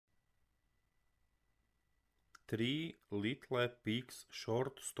Three Little Pigs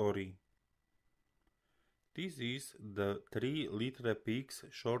short story. This is the Three Little Pigs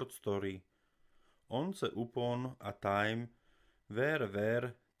short story. Once upon a time there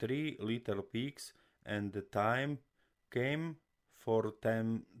were three little pigs, and the time came for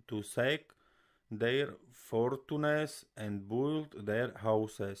them to seek their fortunes and build their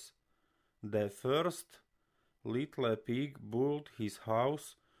houses. The first little pig built his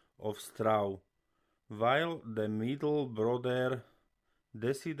house of straw, while the middle brother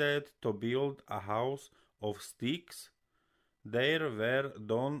decided to build a house of sticks. They were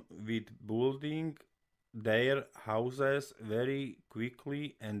done with building their houses very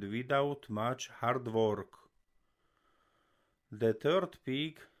quickly and without much hard work. The third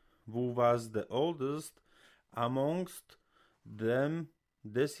pig, who was the oldest amongst them,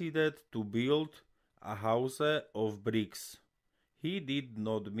 decided to build a house of bricks. He did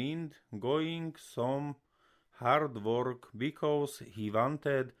not mind going some hard work because he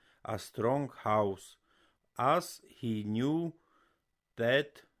wanted a strong house, as he knew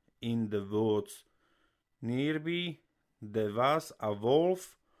that in the woods nearby there was a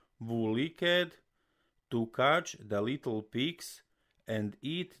wolf who liked to catch the little pigs and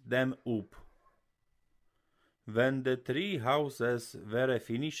eat them up. When the three houses were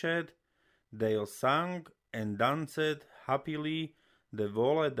finished, they sang and danced happily the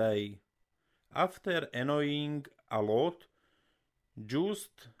whole day. After enjoying a lot,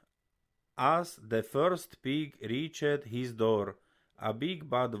 just as the first pig reached his door, a big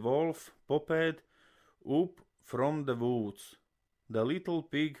bad wolf popped up from the woods. The little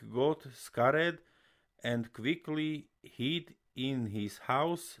pig got scared and quickly hid in his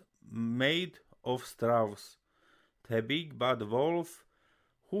house made of straws. The big bad wolf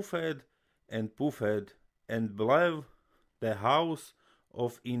huffed and puffed and blew the house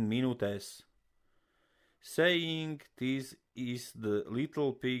off in minutes. Saying this, the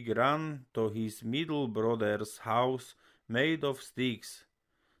little pig ran to his middle brother's house made of sticks.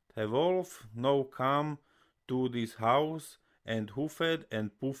 The wolf now came to this house and huffed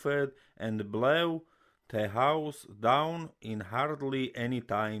and puffed and blew the house down in hardly any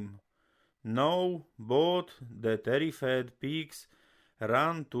time. Now both the terrified pigs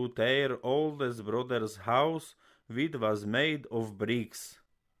ran to their oldest brother's house, which was made of bricks.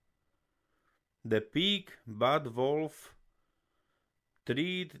 The big bad wolf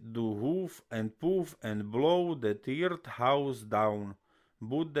tried to huff and puff and blow the third house down,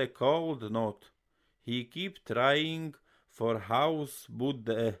 but the could not. He kept trying for house, but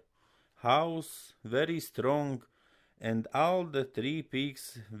the house very strong, and all the three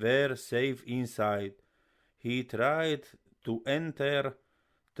pigs were safe inside. He tried to enter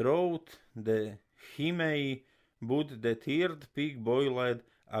through the chimney, but the third pig boiled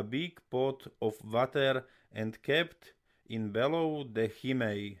a big pot of water and kept in below the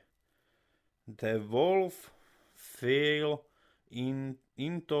chimney. The wolf fell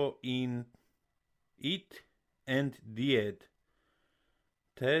into it and died.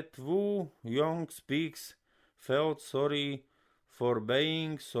 The two young pigs felt sorry for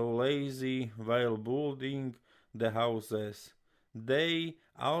being so lazy while building the houses. They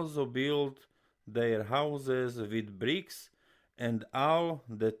also built their houses with bricks, and all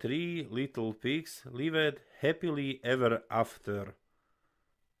the three little pigs lived happily ever after.